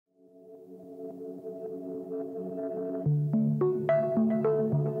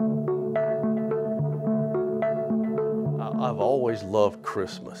I've always loved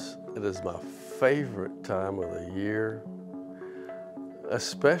Christmas. It is my favorite time of the year,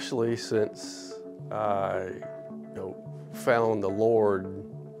 especially since I found the Lord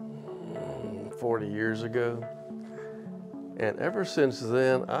 40 years ago. And ever since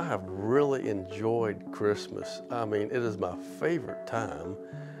then, I have really enjoyed Christmas. I mean, it is my favorite time.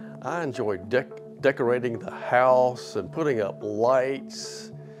 I enjoy decorating the house and putting up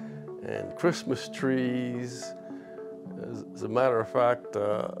lights and Christmas trees. As a matter of fact,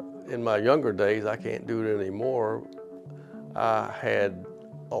 in my younger days, I can't do it anymore. I had,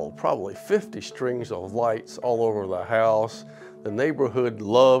 probably 50 strings of lights all over the house. The neighborhood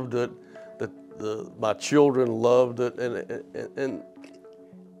loved it. My children loved it. And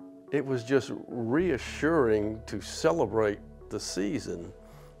it was just reassuring to celebrate the season,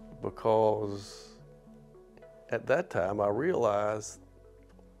 because at that time I realized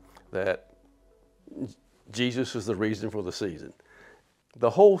that Jesus is the reason for the season.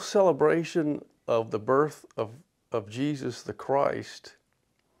 The whole celebration of the birth of Jesus the Christ,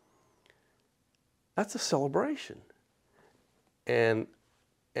 that's a celebration. And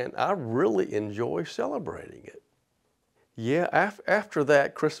I really enjoy celebrating it. Yeah, after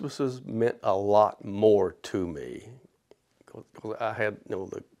that, Christmas has meant a lot more to me, because I had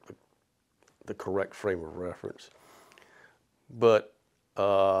the correct frame of reference. But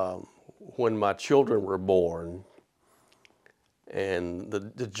when my children were born, and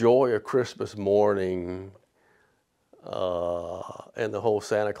the joy of Christmas morning, and the whole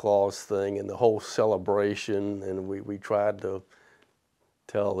Santa Claus thing and the whole celebration, and we tried to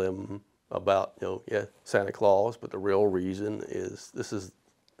tell them about, Santa Claus, but the real reason is this is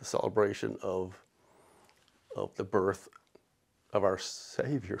the celebration of the birth of our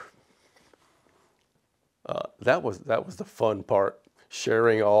Savior. That was the fun part,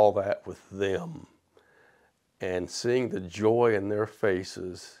 sharing all that with them and seeing the joy in their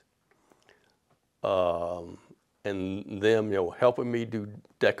faces, and them, helping me do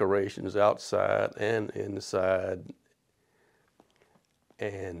decorations outside and inside.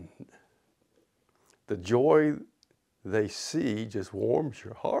 And the joy they see just warms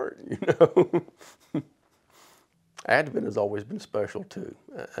your heart, Advent has always been special too,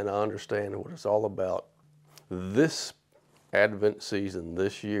 and I understand what it's all about. This Advent season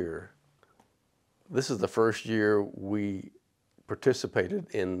this year, this is the first year we participated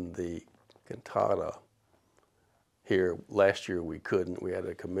in the cantata here. Last year we couldn't, we had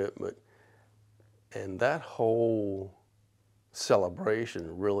a commitment. And that whole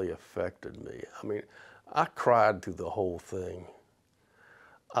celebration really affected me. I mean, I cried through the whole thing.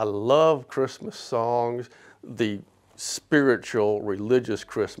 I love Christmas songs, the spiritual, religious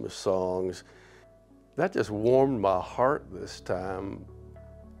Christmas songs. That just warmed my heart this time.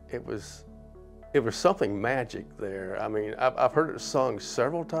 It was something magic there. I mean, I've heard it sung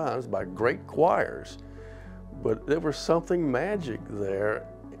several times by great choirs, but there was something magic there,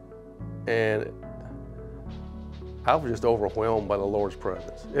 and I was just overwhelmed by the Lord's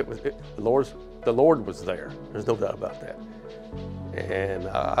presence. The Lord was there. There's no doubt about that. And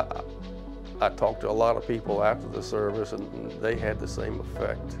I talked to a lot of people after the service, and they had the same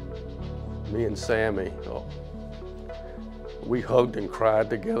effect. Me and Sammy, we hugged and cried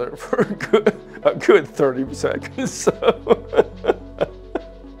together for a good 30 seconds. So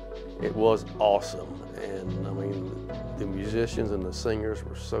it was awesome. And I mean, the musicians and the singers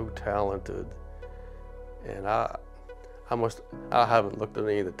were so talented. And I haven't looked at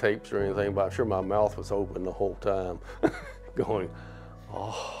any of the tapes or anything, but I'm sure my mouth was open the whole time, going,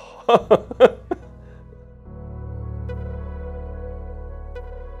 oh.